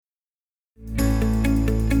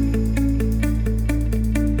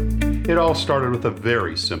It all started with a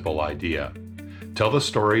very simple idea. Tell the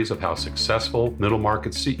stories of how successful middle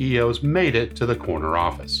market CEOs made it to the corner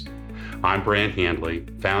office. I'm Brant Handley,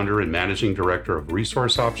 founder and managing director of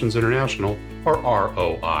Resource Options International, or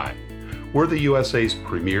ROI. We're the USA's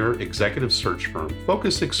premier executive search firm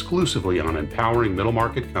focused exclusively on empowering middle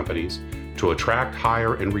market companies to attract,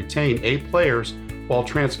 hire, and retain A players while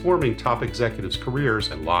transforming top executives'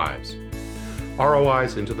 careers and lives.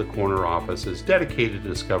 ROI's Into the Corner office is dedicated to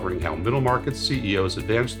discovering how middle market CEOs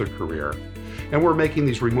advance their career, and we're making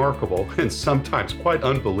these remarkable and sometimes quite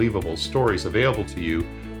unbelievable stories available to you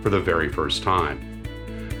for the very first time.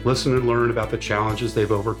 Listen and learn about the challenges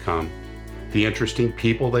they've overcome, the interesting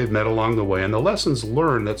people they've met along the way, and the lessons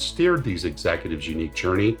learned that steered these executives' unique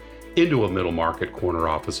journey into a middle market corner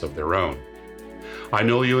office of their own. I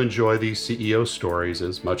know you enjoy these CEO stories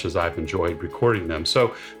as much as I've enjoyed recording them.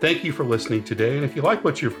 So thank you for listening today. And if you like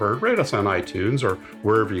what you've heard, rate us on iTunes or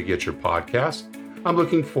wherever you get your podcasts. I'm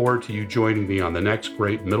looking forward to you joining me on the next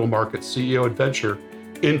great middle market CEO adventure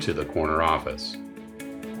into the corner office.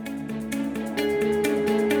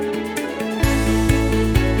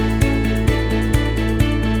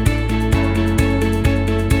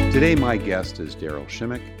 Today, my guest is Daryl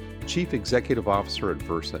Shimmick, Chief Executive Officer at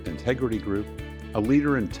Versa Integrity Group, a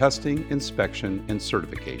leader in testing, inspection, and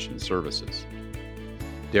certification services.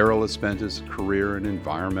 Daryl has spent his career in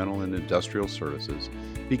environmental and industrial services,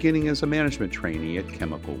 beginning as a management trainee at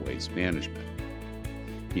Chemical Waste Management.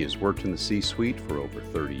 He has worked in the C-suite for over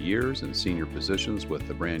 30 years in senior positions with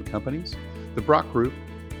the brand companies, the Brock Group,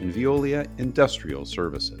 and Veolia Industrial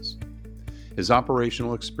Services. His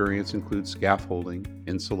operational experience includes scaffolding,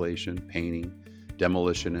 insulation, painting,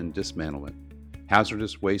 demolition and dismantlement,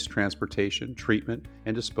 hazardous waste transportation, treatment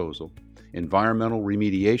and disposal, environmental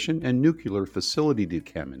remediation, and nuclear facility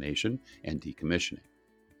decontamination and decommissioning.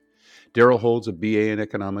 Daryl holds a BA in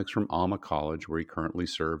economics from Alma College, where he currently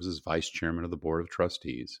serves as vice chairman of the board of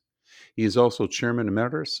trustees. He is also chairman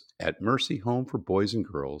emeritus at Mercy Home for Boys and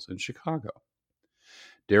Girls in Chicago.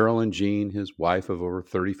 Daryl and Jean, his wife of over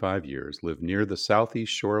 35 years, live near the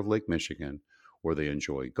southeast shore of Lake Michigan, where they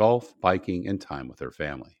enjoy golf, biking, and time with their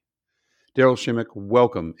family. Daryl Shimmick,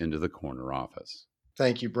 welcome into the corner office.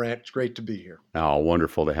 Thank you, Brant. It's great to be here. Oh,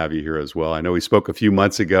 wonderful to have you here as well. I know we spoke a few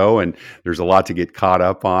months ago, and there's a lot to get caught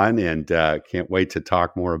up on, and can't wait to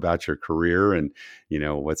talk more about your career and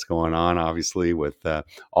what's going on, obviously, with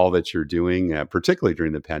all that you're doing, particularly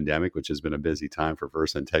during the pandemic, which has been a busy time for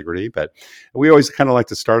Versa Integrity. But we always kind of like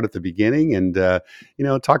to start at the beginning and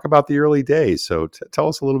talk about the early days. So tell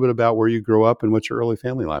us a little bit about where you grew up and what your early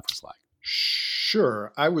family life was like.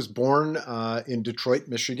 Sure. I was born in Detroit,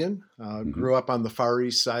 Michigan. Grew up on the far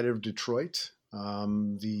east side of Detroit.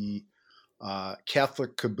 The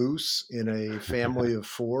Catholic caboose in a family of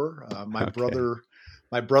four. My brother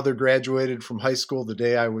graduated from high school the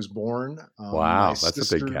day I was born. Wow,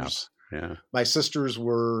 that's a big gap. Yeah. My sisters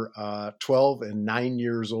were 12 and 9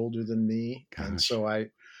 years older than me, Gosh. and so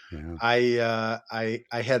I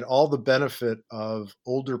had all the benefit of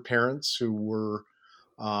older parents who were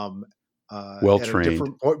well trained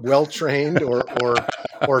or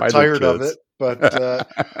tired of it,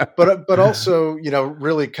 but also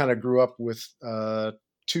really kind of grew up with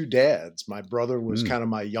two dads. My brother was kind of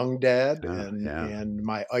my young dad and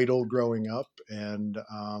my idol growing up, and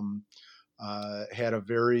had a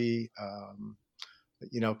very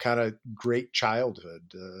kind of great childhood,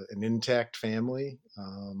 an intact family.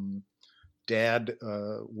 Dad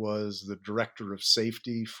was the director of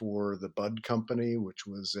safety for the Bud Company, which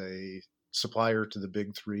was a supplier to the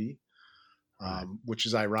big three, which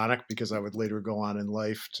is ironic because I would later go on in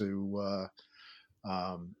life to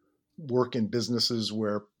work in businesses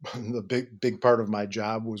where the big part of my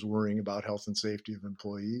job was worrying about health and safety of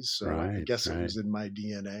employees. So I guess it was in my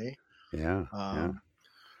DNA. Yeah.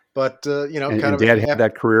 But and Dad had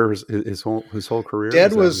that career his whole career.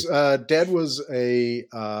 Dad was a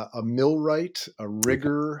millwright, a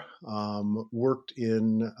rigger.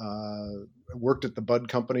 Worked at the Bud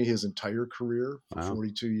Company his entire career for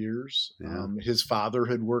 42 years. Yeah. His father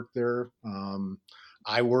had worked there.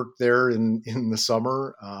 I worked there in the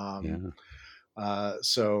summer.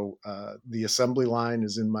 So the assembly line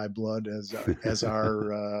is in my blood, as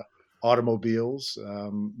our automobiles.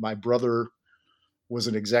 My brother was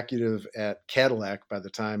an executive at Cadillac by the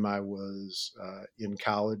time I was in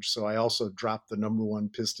college. So I also dropped the number one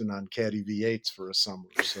piston on Caddy V8s for a summer.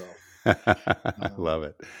 So love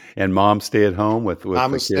it. And mom stay at home with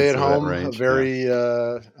mom the kids. Stay at home. I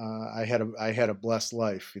had a blessed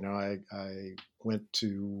life. I went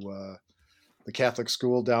to the Catholic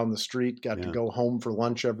school down the street, got to go home for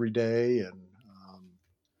lunch every day, and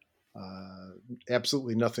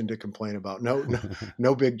absolutely nothing to complain about.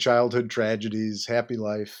 No big childhood tragedies, happy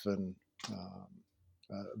life, and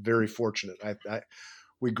very fortunate.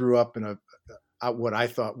 We grew up in what I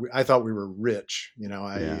thought we were rich. We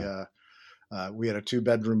had a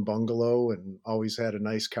 2-bedroom bungalow and always had a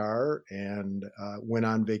nice car, and went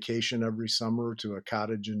on vacation every summer to a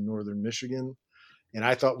cottage in northern Michigan. And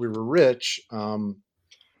I thought we were rich.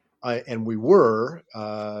 And we were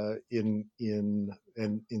in the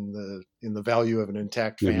value of an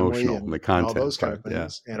intact family, and all those kind of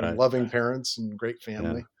things, and loving parents and great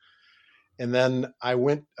family. Yeah. And then I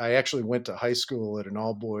actually went to high school at an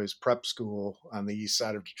all boys prep school on the east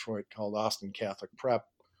side of Detroit called Austin Catholic Prep,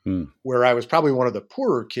 where I was probably one of the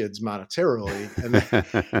poorer kids monetarily, and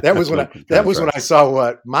that was when I saw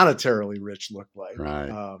what monetarily rich looked like.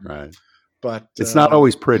 Right. But it's not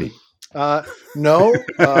always pretty. No,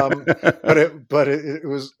 but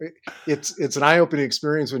it's an eye-opening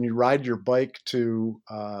experience when you ride your bike to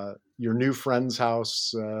your new friend's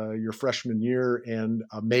house your freshman year, and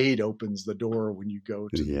a maid opens the door when you go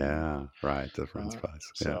to the friend's house.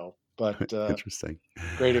 So, but interesting,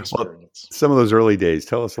 great experience. Well, some of those early days.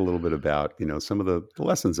 Tell us a little bit about some of the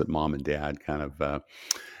lessons that mom and dad kind of.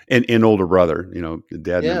 And older brother,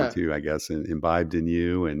 dad number 2, I guess, imbibed in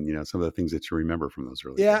you, and some of the things that you remember from those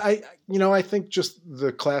early days. I think just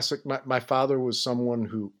the classic. My father was someone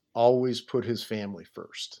who always put his family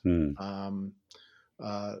first, no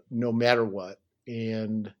matter what,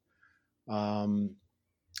 and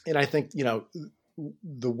I think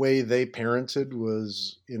the way they parented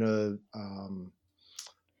was in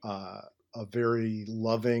a very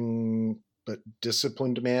loving but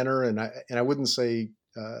disciplined manner, and I wouldn't say.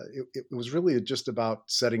 It was really just about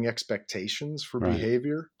setting expectations for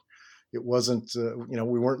behavior. It wasn't,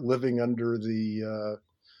 we weren't living under the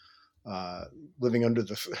under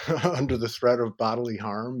the threat of bodily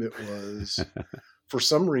harm. It was, for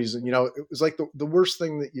some reason, it was like the worst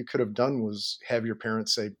thing that you could have done was have your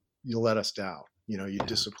parents say, "You let us down. You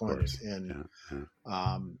disappointed." And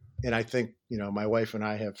and I think my wife and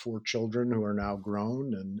I have 4 children who are now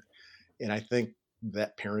grown, and I think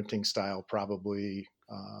that parenting style probably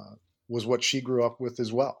was what she grew up with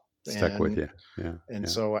as well. Stuck with you.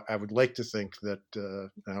 So I would like to think that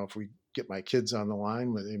if we get my kids on the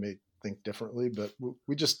line, they may think differently, but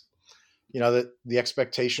we just, that the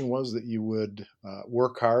expectation was that you would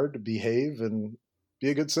work hard, behave, and be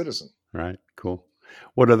a good citizen. Right. Cool.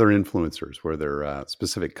 What other influencers? Were there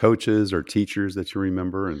specific coaches or teachers that you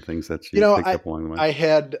remember, and things that you picked up along the way?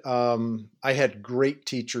 I had great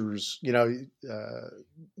teachers,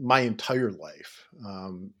 my entire life.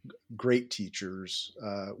 Great teachers.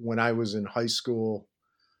 When I was in high school,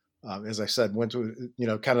 as I said, went to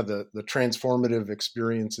kind of the transformative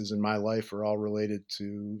experiences in my life are all related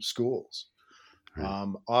to schools.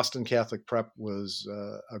 Right. Austin Catholic Prep was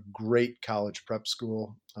a great college prep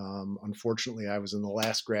school. Unfortunately, I was in the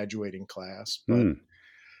last graduating class, but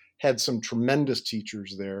had some tremendous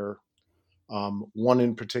teachers there. One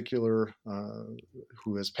in particular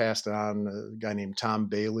who has passed on, a guy named Tom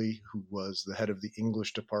Bailey, who was the head of the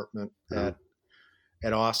English department at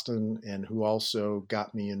Austin, and who also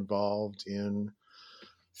got me involved in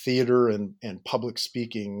theater and public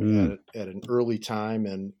speaking at an early time,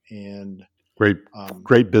 and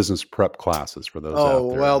Great business prep classes for those out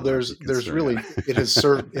there. Well, there's really, it has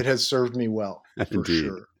served me well, for Indeed.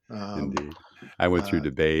 Sure. Indeed. I went through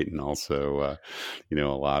debate and also, a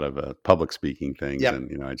lot of public speaking things. Yep.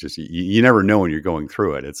 And, I just, you never know when you're going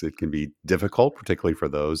through it. It can be difficult, particularly for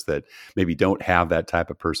those that maybe don't have that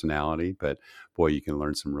type of personality, but boy, you can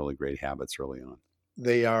learn some really great habits early on.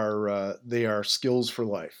 They are skills for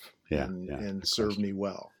life and serve me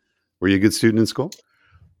well. Were you a good student in school?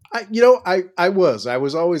 I was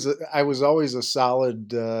always a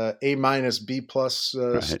solid A- B+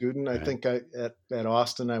 student. I think at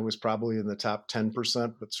Austin I was probably in the top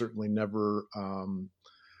 10%, but certainly never in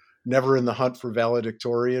the hunt for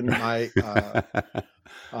valedictorian.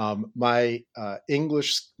 My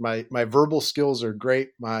English, my verbal skills are great.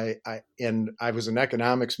 And I was an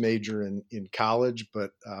economics major in college,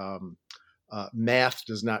 but math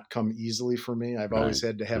does not come easily for me. I've always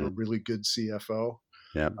had to have a really good CFO.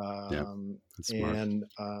 Yeah, that's smart. And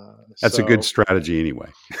that's a good strategy anyway.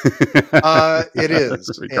 It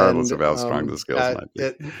is, regardless of how strong the skills might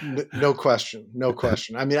be. No question.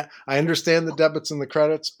 I mean, I understand the debits and the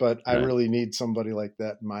credits, but I really need somebody like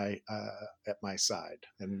that at my side.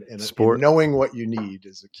 And knowing what you need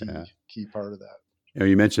is a key part of that.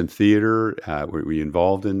 You mentioned theater. Were you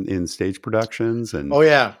involved in stage productions? And oh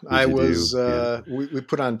yeah, I was. We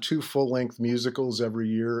put on 2 full-length musicals every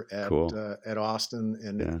year at Austin,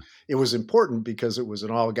 and it was important because it was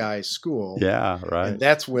an all-guys school. Yeah, right. And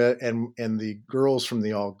that's where and the girls from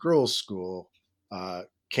the all-girls school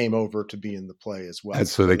came over to be in the play as well. And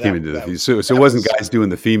so they came into the so it wasn't guys doing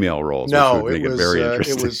the female roles. No, which would make it very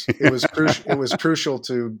interesting. It was crucial. It was crucial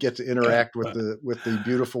to get to interact with the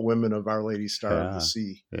beautiful women of Our Lady Star of the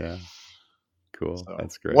Sea. Yeah, cool. So,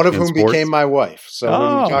 that's great. One of whom became my wife. So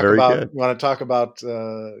when you want to talk about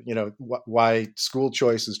why school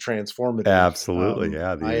choice is transformative. Absolutely,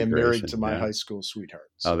 I am married to my high school sweetheart.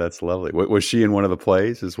 So. Oh, that's lovely. Was she in one of the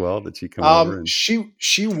plays as well? Did she come over? And...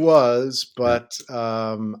 She was, but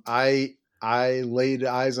I laid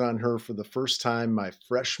eyes on her for the first time my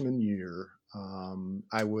freshman year.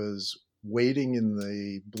 I was waiting in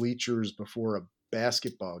the bleachers before a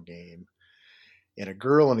basketball game, and a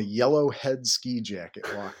girl in a yellow head ski jacket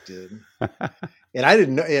walked in. And I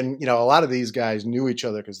didn't know, and a lot of these guys knew each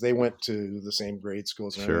other because they went to the same grade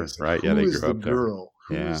schools. And sure, right? Yeah, they grew up there.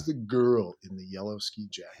 Who is the girl in the yellow ski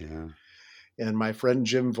jacket? Yeah. And my friend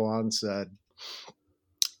Jim Vaughn said,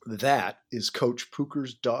 "That is Coach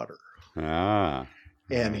Pooker's daughter."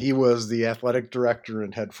 And he was the athletic director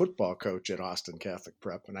and head football coach at Austin Catholic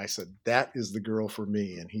Prep. And I said, "That is the girl for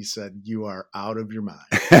me." And he said, "You are out of your mind."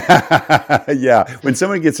 Yeah. When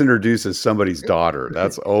someone gets introduced as somebody's daughter,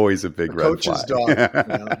 that's always a big red coach's flag.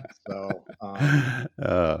 Daughter.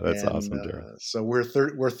 That's awesome, Darren. So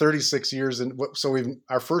we're 36 years in. So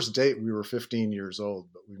our first date, we were 15 years old,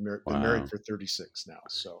 but we've been married for 36 now.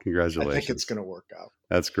 So congratulations. I think it's going to work out.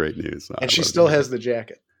 That's great news. And she still has the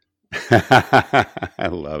jacket. I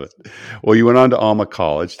love it. Well, you went on to Alma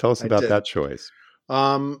College. Tell us about that choice.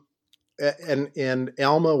 And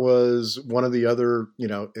Alma was one of the other,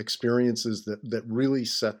 experiences that really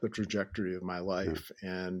set the trajectory of my life. Yeah.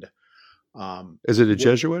 And is it a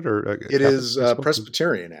Jesuit or it is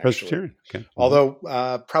Presbyterian? Actually, Presbyterian. Okay.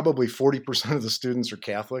 Although probably 40% of the students are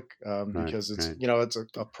Catholic because it's it's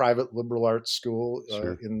a private liberal arts school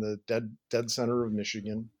in the dead center of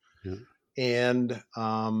Michigan. Yeah. And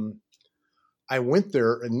I went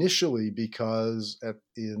there initially because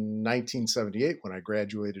in 1978, when I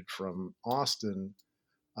graduated from Austin,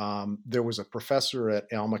 there was a professor at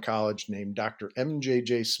Alma College named Dr.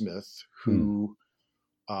 M.J.J. Smith who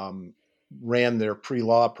ran their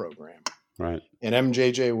pre-law program. Right. And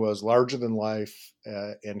MJJ was larger than life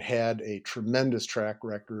and had a tremendous track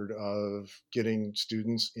record of getting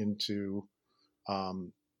students into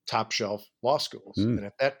top shelf law schools. And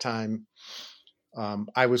at that time,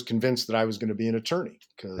 I was convinced that I was going to be an attorney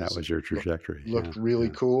because that was your trajectory. Looked really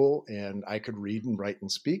cool, and I could read and write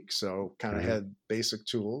and speak, so kind of had basic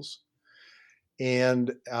tools.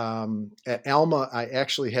 And at Alma, I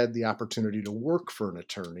actually had the opportunity to work for an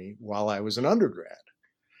attorney while I was an undergrad.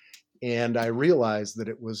 And I realized that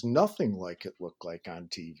it was nothing like it looked like on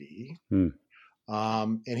TV.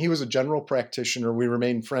 And he was a general practitioner. We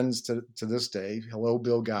remain friends to this day. Hello,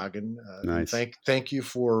 Bill Goggin. Nice. Thank you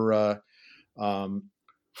for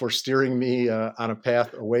steering me on a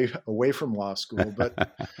path away from law school. But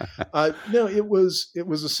no, it was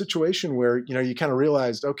a situation where you kind of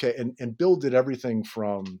realized, okay, and Bill did everything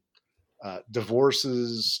from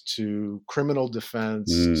divorces to criminal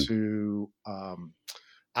defense to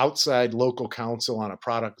outside local counsel on a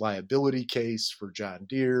product liability case for John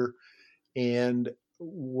Deere. And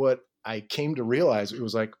what I came to realize, it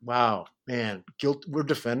was like, wow, man, we're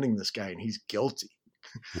defending this guy and he's guilty.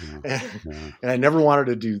 And I never wanted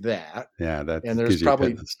to do that. Yeah, that and there's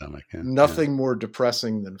probably nothing more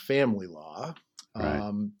depressing than family law.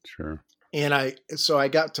 Right. Sure. And I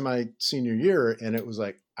got to my senior year, and it was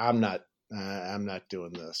like, I'm not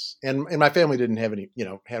doing this. And my family didn't have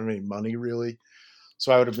any money really,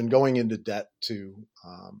 so I would have been going into debt to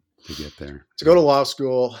get there, to go to law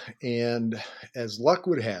school. And as luck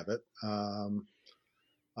would have it,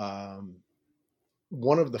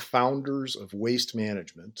 one of the founders of Waste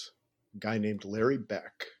Management, a guy named Larry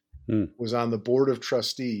Beck, was on the board of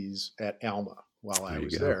trustees at Alma while I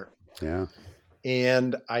was there. Yeah.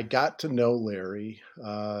 And I got to know Larry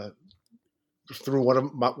through one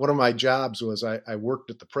of my jobs was I worked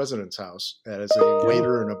at the president's house as a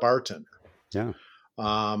waiter and a bartender. Yeah.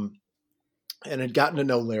 And had gotten to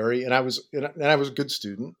know Larry, and I was a good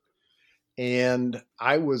student. And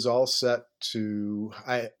I was all set to,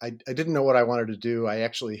 I didn't know what I wanted to do. I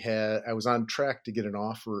was on track to get an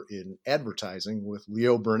offer in advertising with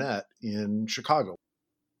Leo Burnett in Chicago.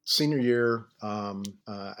 Senior year,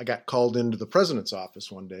 I got called into the president's office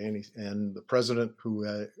one day, and the president, who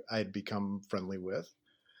I had become friendly with,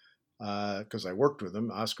 because I worked with him.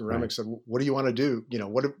 Oscar Remick said, "What do you want to do? You know,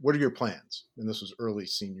 what are your plans?" And this was early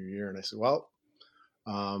senior year, and I said, "Well,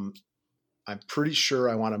 I'm pretty sure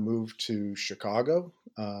I want to move to Chicago,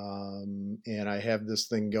 and I have this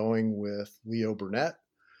thing going with Leo Burnett."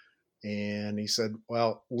 And he said,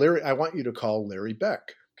 "Well, Larry, I want you to call Larry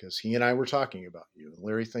Beck, because he and I were talking about you. And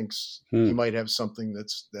Larry thinks he might have something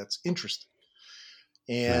that's interesting."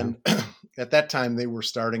 And at that time, they were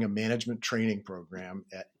starting a management training program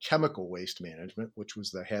at Chemical Waste Management, which was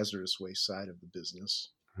the hazardous waste side of the business.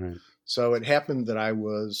 Right. So it happened that I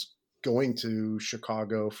was going to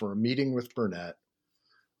Chicago for a meeting with Burnett.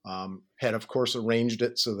 Had, of course, arranged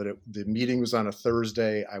it so that the meeting was on a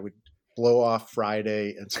Thursday. I would blow off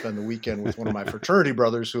Friday and spend the weekend with one of my fraternity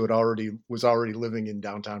brothers who was already living in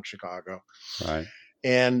downtown Chicago. Right.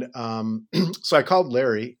 And so I called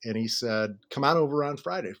Larry, and he said, "Come on over on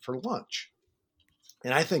Friday for lunch."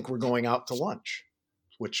 And I think we're going out to lunch,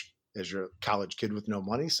 which, as you're a college kid with no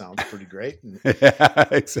money, sounds pretty great. Yeah,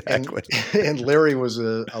 exactly. And Larry was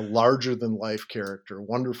a larger than life character,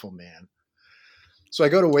 wonderful man. So I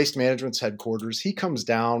go to Waste Management's headquarters. He comes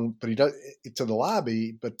down, but he does to the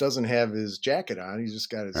lobby, but doesn't have his jacket on. He's just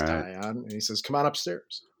got his tie on, and he says, "Come on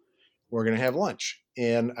upstairs. We're going to have lunch."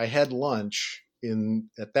 And I had lunch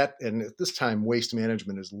at this time, Waste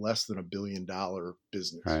Management is less than $1 billion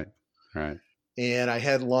business. Right. And I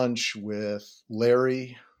had lunch with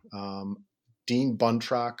Larry, Dean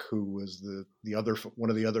Buntrock, who was one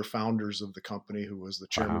of the other founders of the company, who was the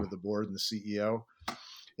chairman of the board and the CEO,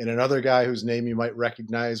 and another guy whose name you might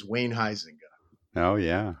recognize, Wayne Huizenga. Oh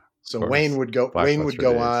yeah. So Wayne would go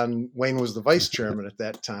on. Wayne was the vice chairman at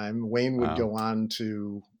that time. Wayne would go on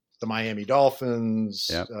to the Miami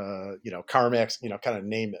Dolphins, CarMax, kind of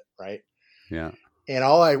name it, right? Yeah. And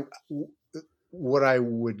what I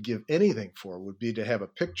would give anything for would be to have a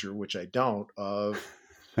picture, which I don't, of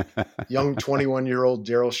young 21-year-old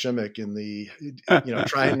Daryl Shimmick in the,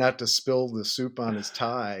 trying not to spill the soup on his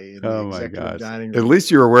tie in the executive dining room. At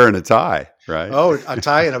least you were wearing a tie, right? Oh, a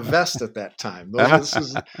tie and a vest at that time. This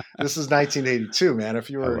is 1982, man.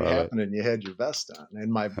 If you were happening, you had your vest on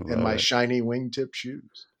and my shiny wingtip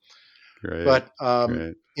shoes. Great. But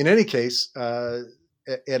in any case,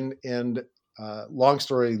 and long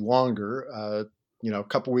story longer, a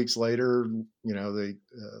couple weeks later,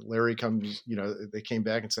 Larry comes, they came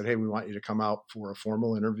back and said, "Hey, we want you to come out for a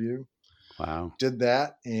formal interview." Wow. Did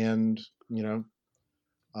that. And,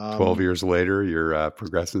 12 years later, you're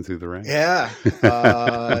progressing through the ranks. Yeah.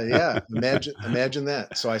 Yeah. Imagine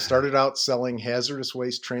that. So I started out selling hazardous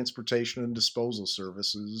waste transportation and disposal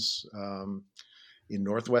services, in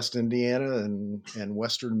Northwest Indiana and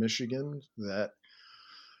Western Michigan, that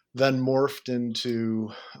then morphed into,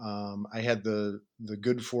 I had the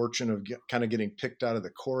good fortune of kind of getting picked out of the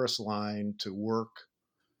chorus line to work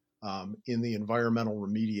in the environmental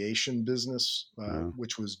remediation business,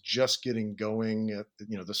 which was just getting going.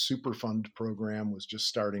 The Superfund program was just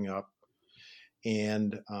starting up.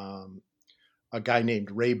 And a guy named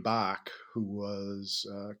Ray Bach, who was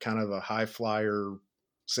kind of a high flyer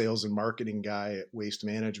sales and marketing guy at Waste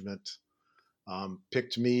Management,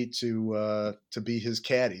 picked me to be his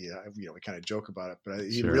caddy. We kind of joke about it, but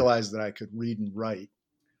he realized that I could read and write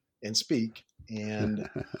and speak, and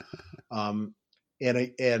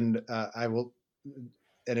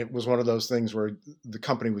it was one of those things where the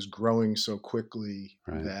company was growing so quickly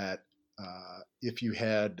that if you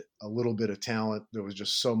had a little bit of talent, there was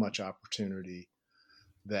just so much opportunity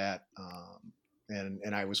that.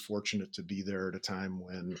 And I was fortunate to be there at a time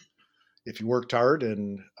when, if you worked hard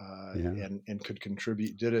and could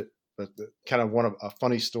contribute, did it. But a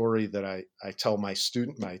funny story that I tell my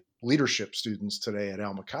leadership students today at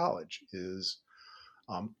Alma College is,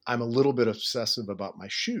 I'm a little bit obsessive about my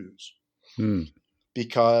shoes,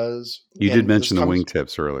 because you did mention the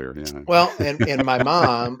wingtips earlier. Yeah. Well, and my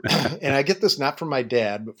mom, and I get this not from my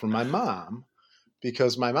dad, but from my mom.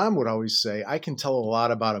 Because my mom would always say, "I can tell a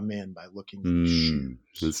lot about a man by looking at his shoes."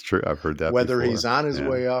 That's true. I've heard that Whether before. He's on his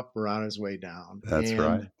way up or on his way down. That's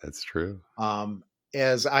right. That's true.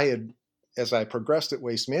 As I progressed at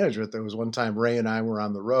Waste Management, there was one time Ray and I were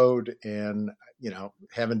on the road and,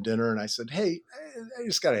 having dinner. And I said, "Hey, I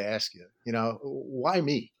just got to ask you, why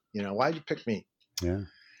me? Why'd you pick me?" Yeah.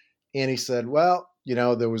 And he said, "Well,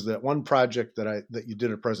 there was that one project that you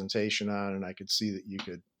did a presentation on, and I could see that you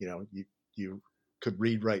could, you could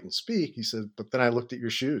read, write, and speak." He said, "But then I looked at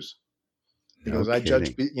your shoes." He goes, "I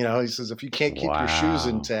judge, he says, if you can't keep your shoes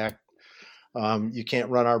intact, you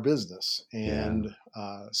can't run our business." And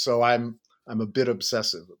so I'm a bit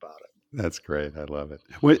obsessive about it. That's great. I love it.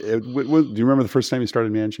 Do you remember the first time you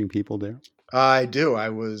started managing people there? I do. I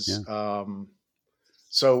was,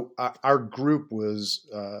 So our group was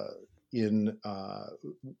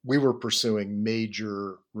we were pursuing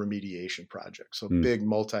major remediation projects, so big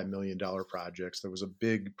multi-million-dollar projects. There was a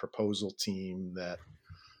big proposal team that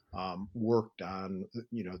worked on,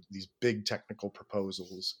 these big technical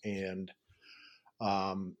proposals, and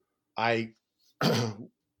I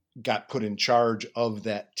got put in charge of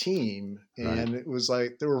that team, and It was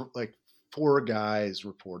like there were like 4 guys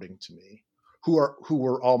reporting to me who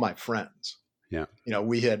were all my friends. Yeah.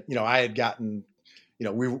 I had gotten,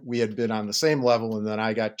 we had been on the same level, and then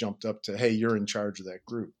I got jumped up to, hey, you're in charge of that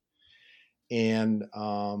group. And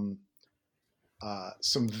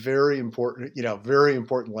some very important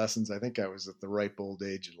lessons. I think I was at the ripe old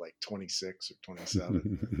age of like 26 or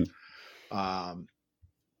 27.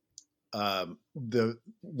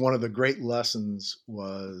 One of the great lessons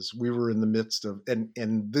was we were in the midst of,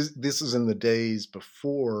 and this is in the days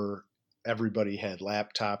before everybody had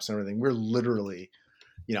laptops and everything. We're literally,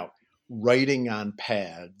 writing on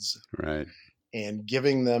pads, right, and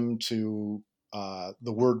giving them to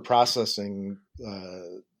the word processing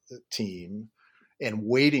team, and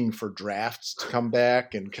waiting for drafts to come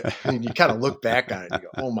back, and you kind of look back on it and you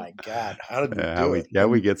go, "Oh my God, how did we do it? Yeah,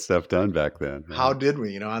 we get stuff done back then. Right? How did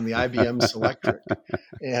we? On the IBM Selectric."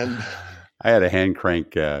 And I had a hand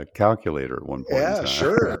crank calculator at one point. Yeah,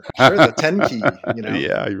 sure, the 10 key.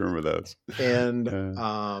 Yeah, I remember those. And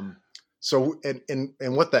so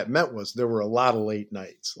what that meant was there were a lot of late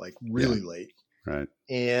nights, like really late. Right.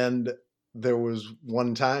 And there was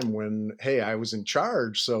one time when, hey, I was in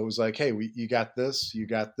charge. So it was like, hey, you got this, you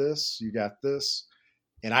got this, you got this.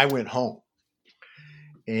 And I went home,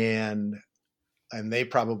 and they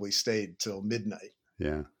probably stayed till midnight.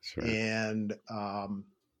 Yeah, sure. And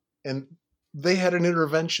they had an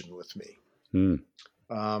intervention with me,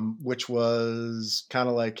 which was kind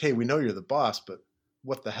of like, hey, we know you're the boss, but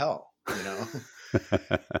what the hell,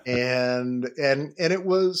 and it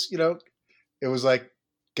was, it was like,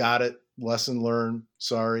 got it. Lesson learned.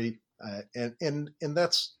 Sorry. And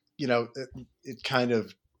that's, it kind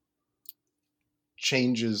of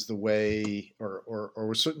changes the way, or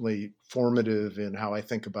was certainly formative in how I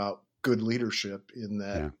think about good leadership, in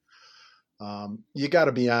that you got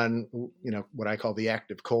to be on, what I call the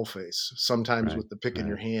active coalface, sometimes with the pick in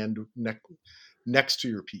your hand next to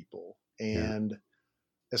your people. And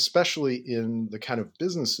especially in the kind of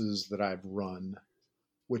businesses that I've run,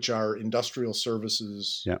 which are industrial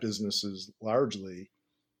services businesses largely,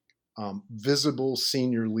 visible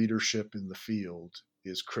senior leadership in the field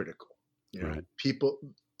is critical.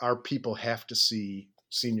 Our people have to see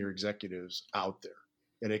senior executives out there,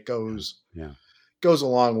 and it goes a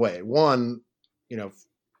long way. One,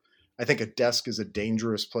 I think a desk is a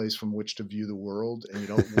dangerous place from which to view the world, and you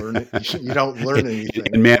don't learn it. You don't learn anything.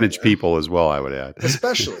 And manage people as well, I would add.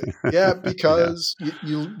 Especially, because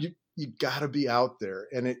you got to be out there,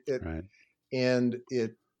 and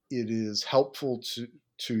it is helpful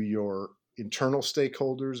to your internal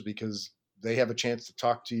stakeholders, because they have a chance to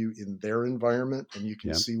talk to you in their environment, and you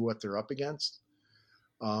can see what they're up against.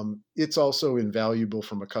 It's also invaluable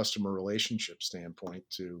from a customer relationship standpoint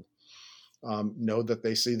to know that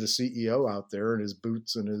they see the CEO out there in his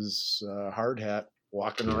boots and his hard hat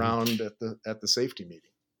walking around at the safety meeting.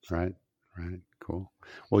 Right. Cool.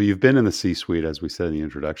 Well, you've been in the C-suite, as we said in the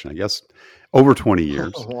introduction, I guess, over 20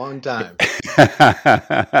 years. A long time.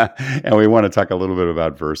 And we want to talk a little bit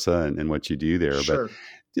about Versa and what you do there. Sure.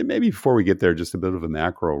 But maybe before we get there, just a bit of a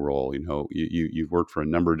macro role. You've worked for a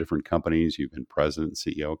number of different companies. You've been president,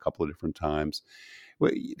 CEO a couple of different times.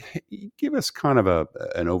 Well, give us kind of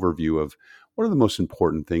an overview of what are the most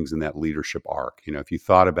important things in that leadership arc. If you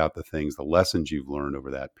thought about the lessons you've learned over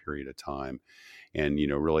that period of time, and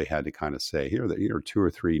really had to kind of say, here are 2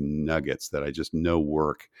 or 3 nuggets that I just know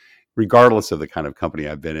work, regardless of the kind of company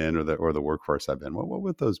I've been in or the workforce I've been. What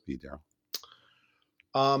would those be, Daryl?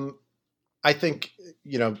 I think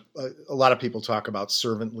a lot of people talk about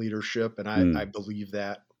servant leadership, and I believe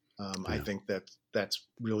that. I think that's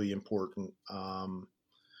really important.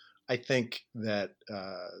 I think that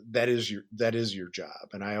that is your job,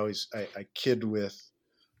 and I kid with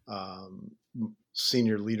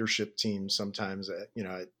senior leadership teams sometimes.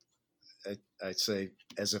 I say,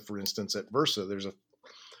 as if, for instance, at Versa, there's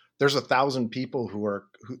 1,000 people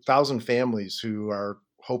 1,000 families who are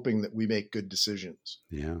hoping that we make good decisions.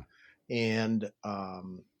 Yeah. And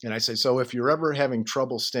I say, so if you're ever having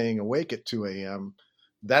trouble staying awake at 2 a.m.,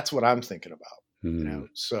 that's what I'm thinking about.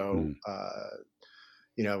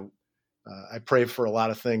 I pray for a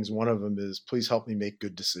lot of things. One of them is, please help me make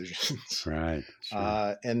good decisions. Right.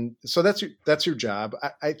 Sure. And so that's your job.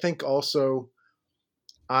 I think also,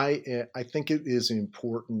 I think it is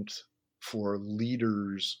important for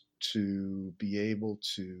leaders to be able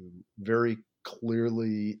to very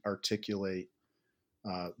clearly articulate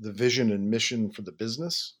the vision and mission for the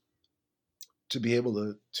business, to be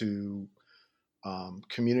able to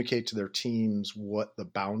communicate to their teams what the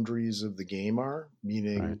boundaries of the game are,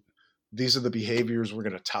 meaning these are the behaviors we're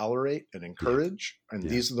going to tolerate and encourage, and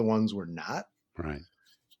these are the ones we're not. Right.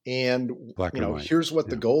 And here's what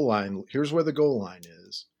the goal line. Here's where the goal line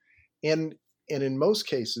is, and in most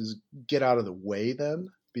cases, get out of the way then,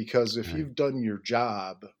 because if you've done your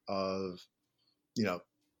job of,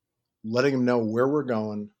 letting them know where we're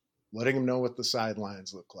going, letting them know what the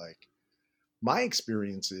sidelines look like. My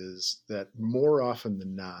experience is that more often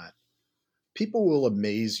than not, people will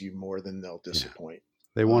amaze you more than they'll disappoint.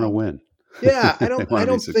 They want to win. Yeah, I don't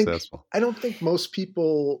think most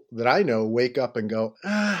people that I know wake up and go,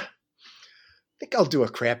 I think I'll do a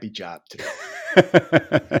crappy job today.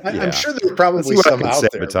 I'm sure there are probably some out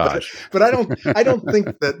there, but I don't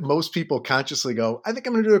think that most people consciously go, I think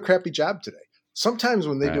I'm going to do a crappy job today. Sometimes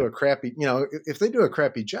when they do a crappy, if they do a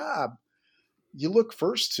crappy job, you look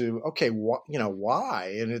first to, okay,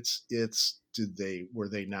 why? And it's were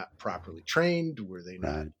they not properly trained? Were they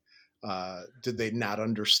not, did they not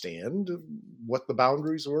understand what the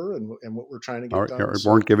boundaries were and what we're trying to get done? Or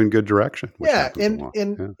weren't given good direction.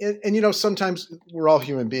 And sometimes we're all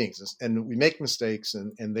human beings and we make mistakes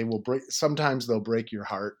and sometimes they'll break your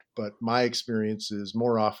heart. But my experience is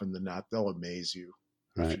more often than not, they'll amaze you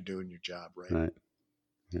if you're doing your job right.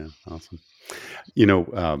 Yeah. Awesome.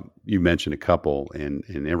 You mentioned a couple and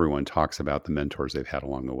everyone talks about the mentors they've had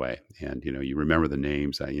along the way. And, you remember the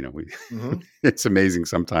names, it's amazing.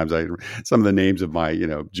 Sometimes some of the names of my,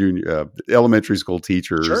 junior, elementary school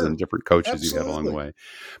teachers and different coaches you've had along the way.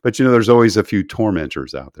 But, there's always a few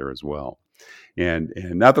tormentors out there as well. And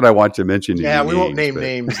not that I want to mention we won't name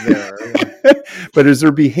names there. But is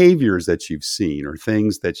there behaviors that you've seen or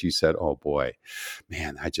things that you said, oh boy,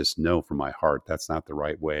 man, I just know from my heart that's not the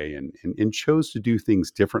right way, and chose to do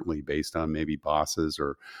things differently based on maybe bosses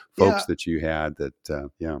or folks that you had that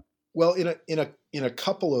Well, in a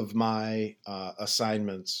couple of my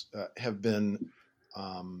assignments have been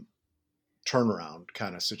turnaround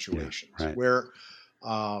kind of situations where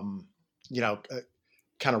kind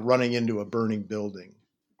of running into a burning building.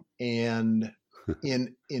 And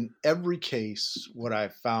in every case, what I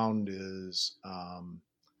found is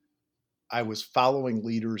I was following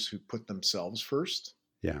leaders who put themselves first.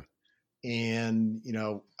 Yeah. And,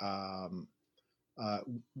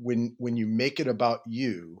 when you make it about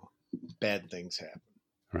you, bad things happen.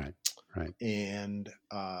 Right. And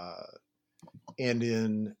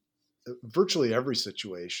in virtually every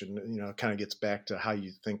situation, it kind of gets back to how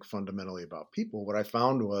you think fundamentally about people. What I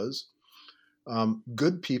found was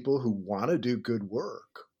good people who want to do good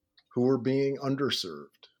work, who are being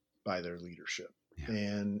underserved by their leadership. Yeah.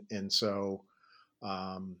 And so,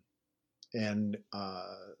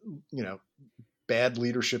 bad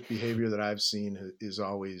leadership behavior that I've seen is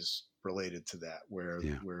always related to that, where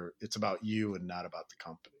it's about you and not about the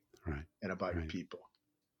company, and about your people.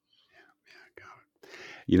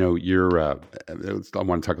 You're, I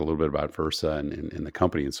want to talk a little bit about Versa and the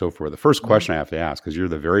company and so forth. The first question I have to ask, because you're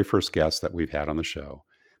the very first guest that we've had on the show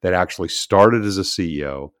that actually started as a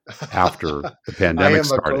CEO after the pandemic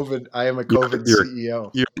started. I am a COVID CEO.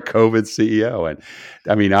 You're a COVID CEO. And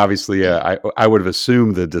I mean, obviously, I would have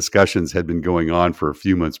assumed the discussions had been going on for a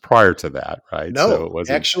few months prior to that, right? No, so it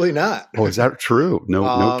wasn't, actually not. Oh, is that true?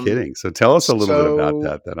 No kidding. So tell us a little bit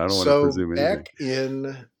about that. I don't want to presume anything. Back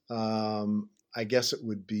in... I guess it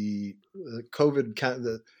would be COVID.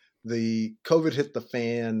 The COVID hit the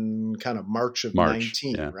fan kind of March of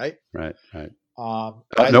 19, right? Right. No,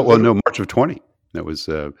 March of 20. That was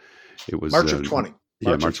it was March of 20.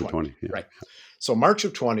 March of 20. Yeah. Right. So March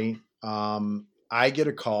of 20, I get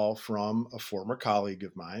a call from a former colleague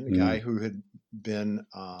of mine, a guy who had been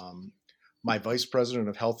my vice president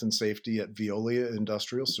of health and safety at Veolia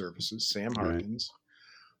Industrial Services, Sam Harkins,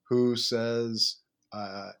 who says.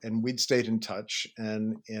 And we'd stayed in touch,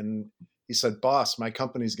 and he said, "Boss, my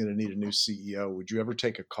company's going to need a new CEO. Would you ever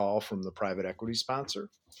take a call from the private equity sponsor?"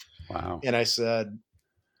 Wow. And I said,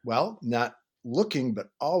 "Well, not looking, but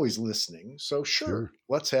always listening. So sure.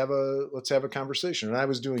 Let's have a conversation." And I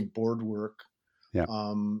was doing board work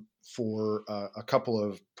for a couple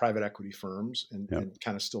of private equity firms, and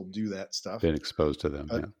kind of still do that stuff. Been exposed to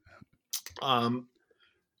them.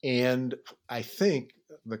 And I think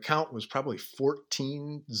the count was probably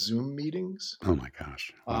 14 Zoom meetings. Oh my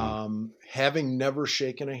gosh. Wow. Having never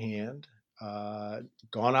shaken a hand,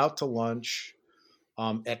 gone out to lunch,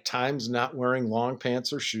 at times not wearing long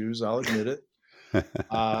pants or shoes, I'll admit it.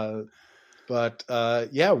 But But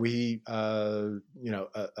yeah, we a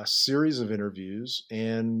series of interviews,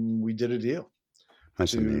 and we did a deal.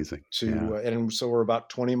 That's amazing. And so we're about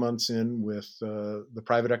 20 months in with the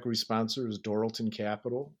private equity sponsor is Doralton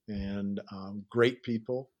Capital, and great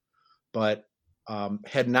people, but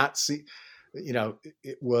had not seen.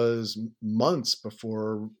 It was months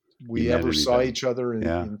before we ever saw each other in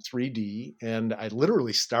 3D, and I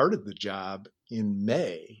literally started the job in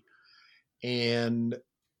May, and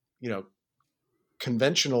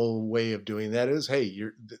conventional way of doing that is, hey,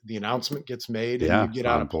 the announcement gets made and you get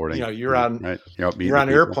on board. You're on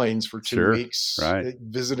airplanes for 2 weeks,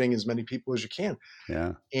 visiting as many people as you can.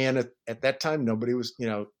 Yeah. And at that time, nobody was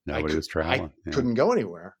traveling. I couldn't go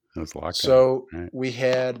anywhere. It was lockdown. So we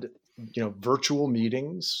had virtual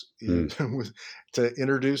meetings to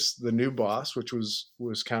introduce the new boss, which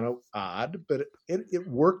was kind of odd, but it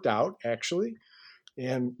worked out actually.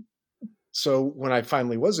 And so when I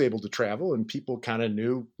finally was able to travel and people kind of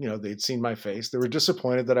knew, they'd seen my face, they were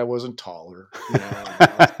disappointed that I wasn't taller.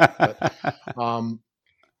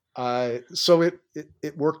 So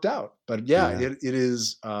it worked out. But it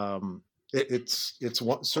is it's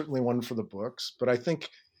certainly one for the books. But I think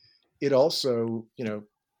it also,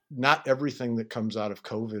 not everything that comes out of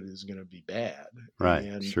COVID is going to be bad. Right.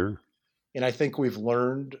 And I think we've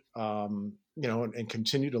learned, and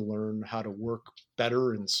continue to learn how to work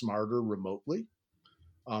better and smarter remotely.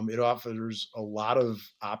 It offers a lot of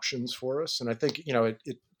options for us. And I think,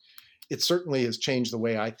 it certainly has changed the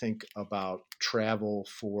way I think about travel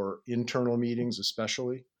for internal meetings,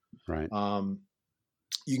 especially. Right.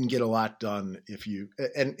 You can get a lot done if you,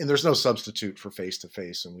 and there's no substitute for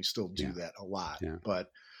face-to-face, and we still do that a lot. Yeah.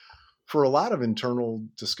 But for a lot of internal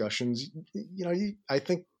discussions, I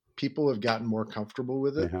think people have gotten more comfortable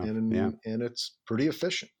with it, and it's pretty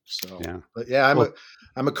efficient. So, but I'm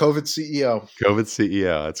a COVID CEO. COVID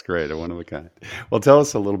CEO, that's great. One of a kind. Well, tell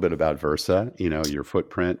us a little bit about Versa. Your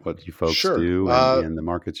footprint, what you folks do, and the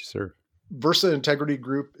markets you serve. Versa Integrity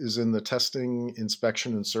Group is in the testing,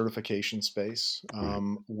 inspection, and certification space.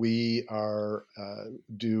 We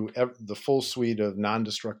do the full suite of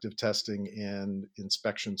non-destructive testing and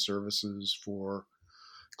inspection services for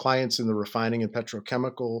clients in the refining and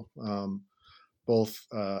petrochemical, both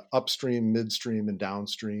upstream, midstream, and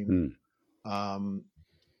downstream, and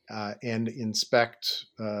inspect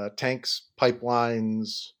tanks,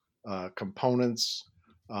 pipelines, components,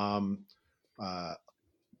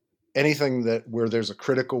 anything where there's a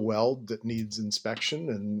critical weld that needs inspection,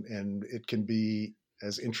 and it can be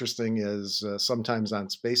as interesting as sometimes on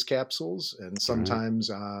space capsules and sometimes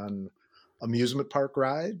on amusement park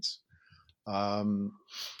rides.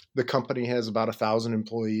 The company has about 1,000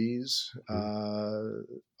 employees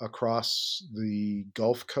across the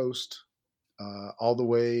Gulf Coast, all the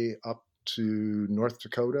way up to North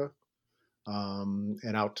Dakota,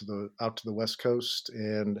 and out to the West Coast,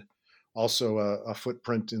 and also a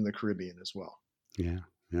footprint in the Caribbean as well. Yeah.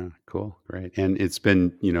 Yeah. Cool. Great. And it's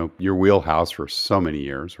been, your wheelhouse for so many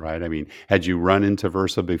years, right? I mean, had you run into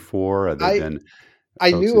Versa before?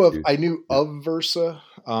 I knew of Versa,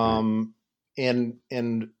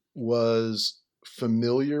 and was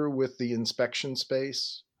familiar with the inspection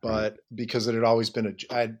space, but because I'd always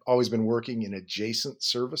been working in adjacent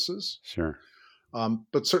services. Sure.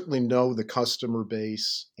 But certainly know the customer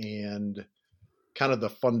base and kind of the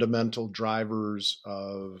fundamental drivers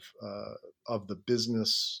of the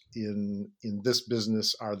business in this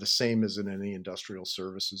business are the same as in any industrial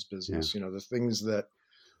services business. Yeah. The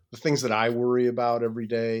things that I worry about every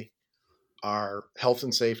day are health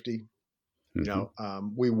and safety. Mm-hmm.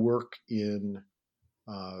 We work in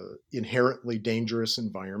inherently dangerous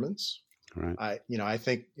environments. Right. I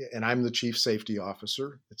think, and I'm the chief safety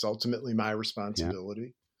officer. It's ultimately my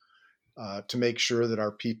responsibility to make sure that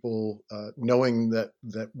our people, knowing that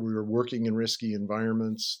we're working in risky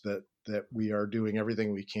environments, that we are doing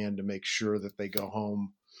everything we can to make sure that they go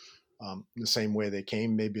home the same way they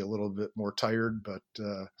came, maybe a little bit more tired, but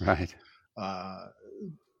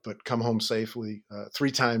but come home safely. 3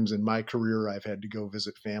 times in my career, I've had to go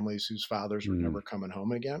visit families whose fathers were never coming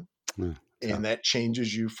home again. And that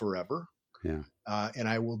changes you forever. Yeah. And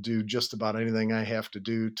I will do just about anything I have to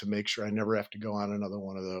do to make sure I never have to go on another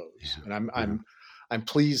one of those. Yeah. And I'm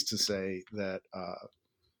pleased to say that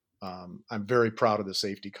I'm very proud of the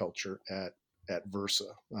safety culture at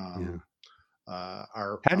Versa.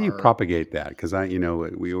 How do you propagate that? Because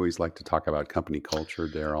we always like to talk about company culture,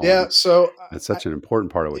 Daryl. Yeah, so that's such an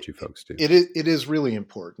important part of what you folks do. It is really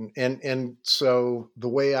important, and so the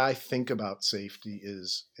way I think about safety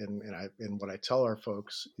is, and what I tell our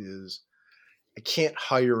folks is, I can't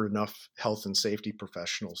hire enough health and safety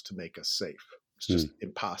professionals to make us safe. It's just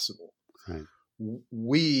impossible. Right.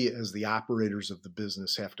 We, as the operators of the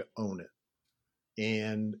business, have to own it.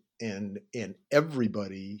 And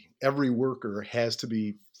everybody, every worker has to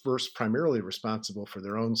be first primarily responsible for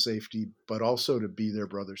their own safety, but also to be their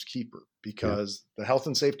brother's keeper, because the health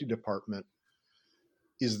and safety department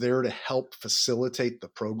is there to help facilitate the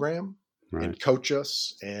program and coach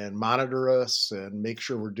us and monitor us and make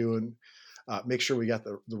sure we're doing, make sure we got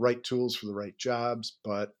the right tools for the right jobs.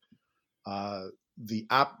 But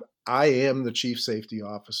I am the chief safety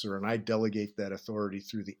officer, and I delegate that authority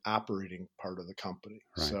through the operating part of the company.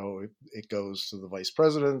 Right. So it goes to the vice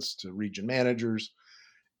presidents, to region managers.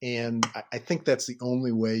 And I think that's the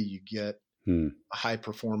only way you get a high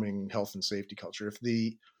performing health and safety culture.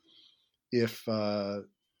 If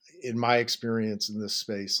in my experience in this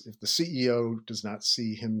space, if the CEO does not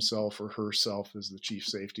see himself or herself as the chief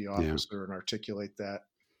safety officer and articulate that,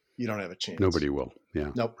 you don't have a chance. Nobody will.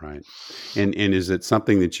 Yeah. Nope. Right. And is it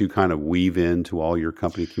something that you kind of weave into all your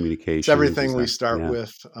company communications? It's everything we start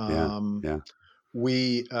with.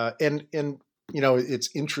 We, it's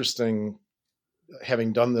interesting,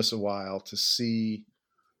 having done this a while, to see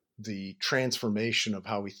the transformation of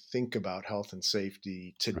how we think about health and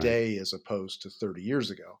safety today as opposed to 30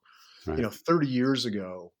 years ago. Right. 30 years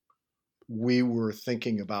ago, we were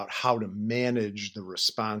thinking about how to manage the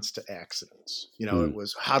response to accidents. It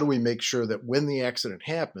was, how do we make sure that when the accident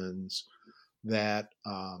happens, that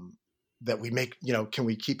we make, can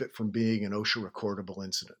we keep it from being an OSHA recordable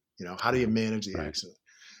incident? How do you manage the accident?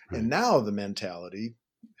 Right. And now the mentality,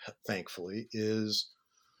 thankfully, is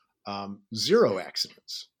zero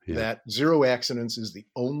accidents. Yeah. That zero accidents is the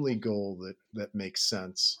only goal that makes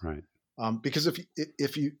sense. Right. Because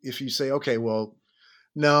if you say, okay, well,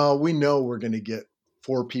 no, we know we're going to get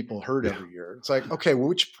 4 people hurt every year. It's like, okay, well,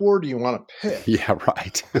 which 4 do you want to pick? Yeah,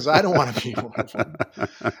 right. Because I don't want to be one of them.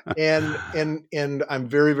 And I'm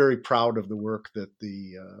very, very proud of the work that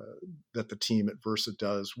the team at Versa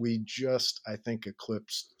does. We just, I think,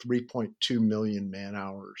 eclipsed 3.2 million man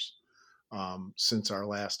hours since our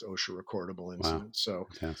last OSHA recordable incident. Wow. So,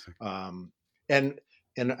 fantastic.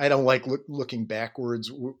 And I don't like looking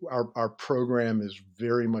backwards. Our program is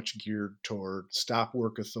very much geared toward stop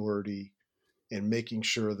work authority and making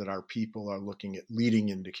sure that our people are looking at leading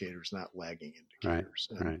indicators, not lagging indicators.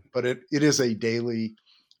 Right. But it is a daily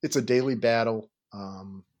battle.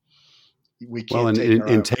 We can't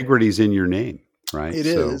integrity's in your name, right? It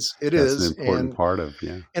is. That's an important part of,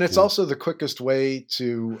 and it's also the quickest way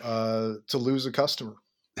to lose a customer.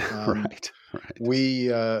 Right.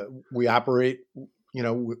 We operate,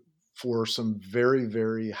 for some very,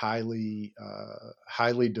 very highly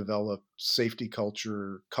developed safety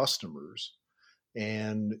culture customers.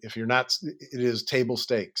 And if you're not, it is table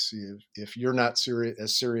stakes. If you're not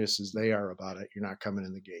as serious as they are about it, you're not coming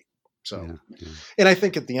in the gate. So, and I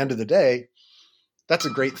think at the end of the day, that's a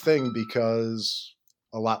great thing, because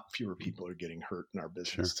a lot fewer people are getting hurt in our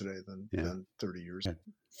business today than 30 years ago.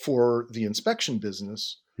 For the inspection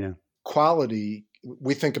business, quality,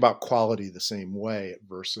 we think about quality the same way at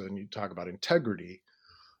Versa, and you talk about integrity.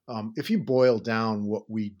 If you boil down what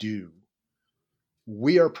we do,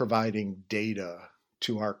 we are providing data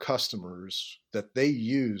to our customers that they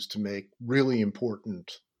use to make really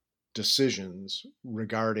important decisions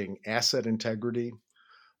regarding asset integrity,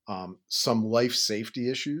 some life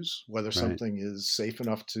safety issues, whether something is safe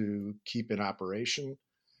enough to keep in operation.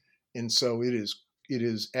 And so it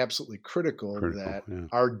is absolutely critical that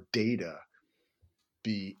our data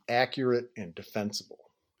be accurate and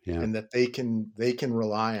defensible, and that they can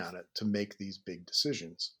rely on it to make these big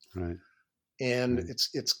decisions. Right. And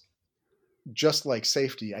it's just like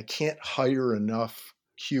safety. I can't hire enough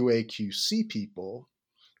QA QC people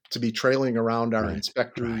to be trailing around our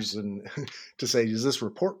inspectors and to say, is this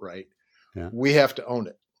report right? Yeah. We have to own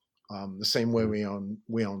it. The same way we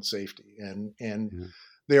own safety. And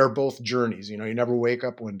they are both journeys. You never wake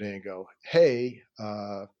up one day and go, hey,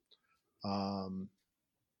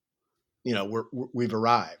 we've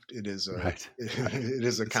arrived. It is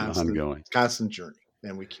a constant journey,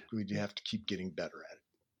 and we have to keep getting better at it.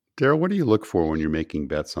 Daryl, what do you look for when you're making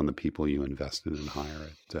bets on the people you invest in and hire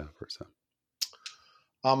at Versa?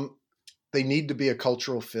 They need to be a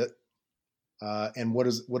cultural fit. And what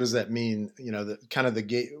does that mean? The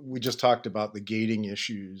gate, we just talked about the gating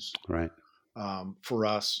issues, right? For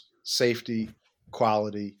us, safety,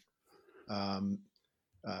 quality,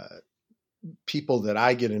 people that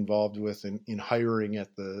I get involved with in hiring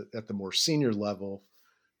at the more senior level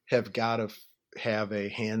have got to have a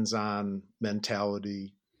hands-on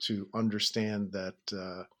mentality to understand that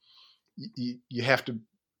you have to,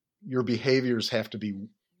 your behaviors have to be,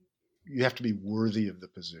 you have to be worthy of the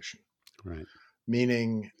position. Right.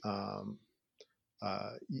 meaning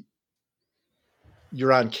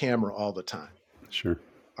you're on camera all the time. Sure.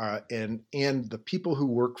 And the people who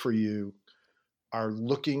work for you are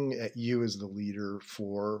looking at you as the leader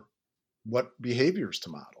for what behaviors to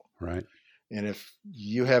model. Right. And if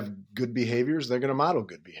you have good behaviors, they're going to model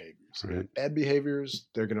good behaviors. Right. Bad behaviors,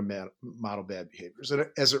 they're going to model bad behaviors. And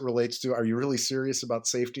as it relates to, are you really serious about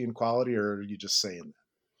safety and quality, or are you just saying that?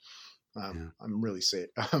 I'm really serious.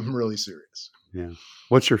 Yeah.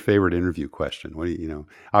 What's your favorite interview question? What do you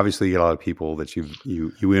obviously you get a lot of people that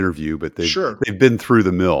you interview, but they've been through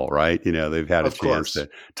the mill, right? They've had a chance to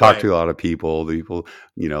talk to a lot of people. The people,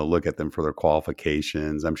 look at them for their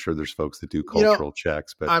qualifications. I'm sure there's folks that do cultural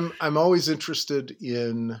checks, but I'm always interested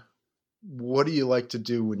in what do you like to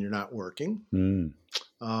do when you're not working?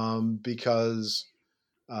 Because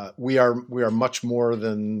we are much more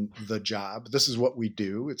than the job. This is what we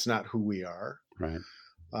do. It's not who we are. Right.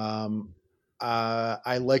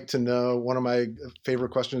 I like to know, one of my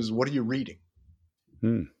favorite questions is, what are you reading?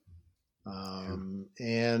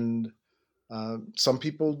 And some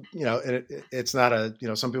people, it's not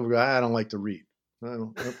some people go, I don't like to read.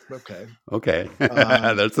 Okay. Okay.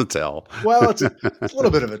 That's a tell. Well, it's a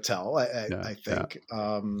little bit of a tell, I think.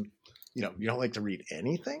 Yeah. You don't like to read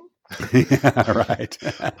anything? Yeah, right.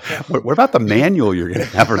 What about the manual you're going to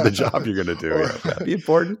have for the job you're going to do? That'd be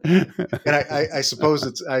important. And I suppose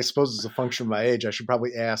it's a function of my age. I should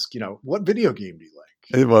probably ask, what video game do you like?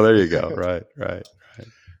 Well, there you go. Right.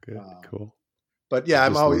 Good, cool. But yeah,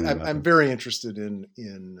 I'm very interested in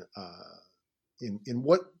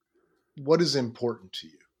what is important to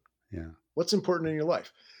you. Yeah. What's important in your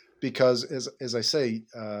life? Because as I say,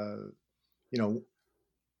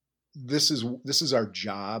 this is our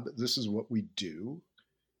job. This is what we do.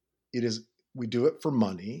 We do it for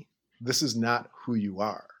money. This is not who you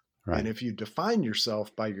are. Right. And if you define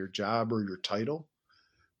yourself by your job or your title,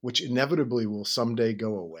 which inevitably will someday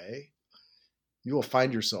go away, you will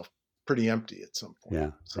find yourself pretty empty at some point.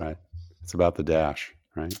 Yeah. So. Right. It's about the dash.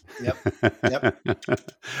 Right. Yep.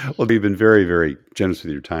 Well, you've been very, very generous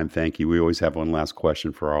with your time. Thank you. We always have one last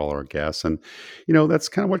question for all our guests. And, that's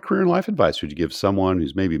kind of what career and life advice would you give someone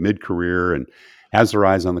who's maybe mid-career and has their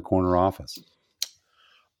eyes on the corner office?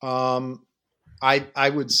 I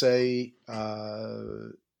would say,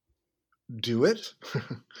 do it.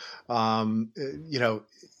 I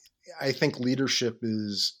think leadership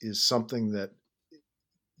is something that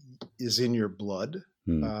is in your blood.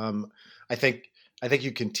 I think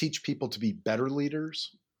you can teach people to be better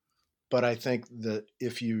leaders, but I think that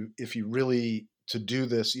if you really, to do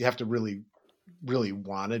this, you have to really, really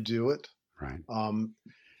want to do it. Right.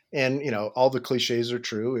 And all the cliches are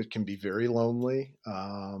true. It can be very lonely,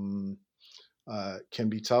 can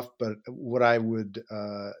be tough. But what I would,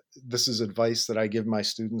 this is advice that I give my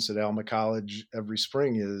students at Alma College every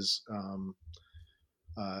spring is,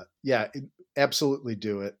 absolutely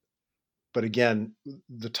do it. But again,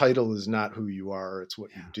 the title is not who you are. It's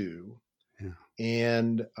what you do. Yeah.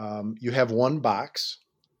 And you have one box.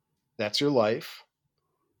 That's your life.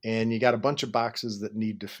 And you got a bunch of boxes that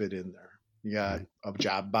need to fit in there. You got a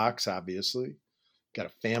job box, obviously. Got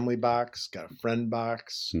a family box. Got a friend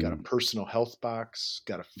box. Got a personal health box.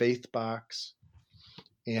 Got a faith box.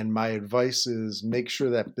 And my advice is make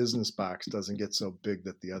sure that business box doesn't get so big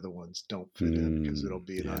that the other ones don't fit in, because it'll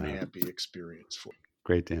be an unhappy experience for you.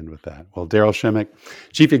 Great to end with that. Well, Daryl Shimmick,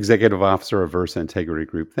 Chief Executive Officer of Versa Integrity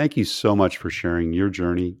Group, thank you so much for sharing your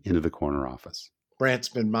journey into the corner office. Brant, it's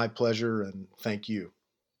been my pleasure, and thank you.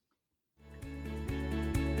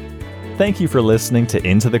 Thank you for listening to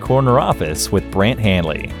Into the Corner Office with Brant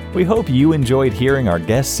Hanley. We hope you enjoyed hearing our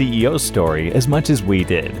guest CEO's story as much as we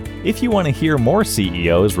did. If you want to hear more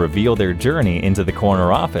CEOs reveal their journey into the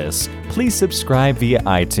corner office, please subscribe via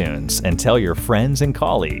iTunes and tell your friends and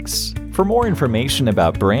colleagues. For more information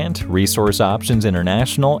about Brant, Resource Options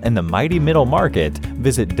International, and the mighty middle market,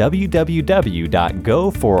 visit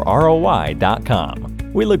www.goforroi.com.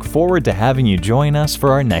 We look forward to having you join us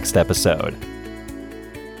for our next episode.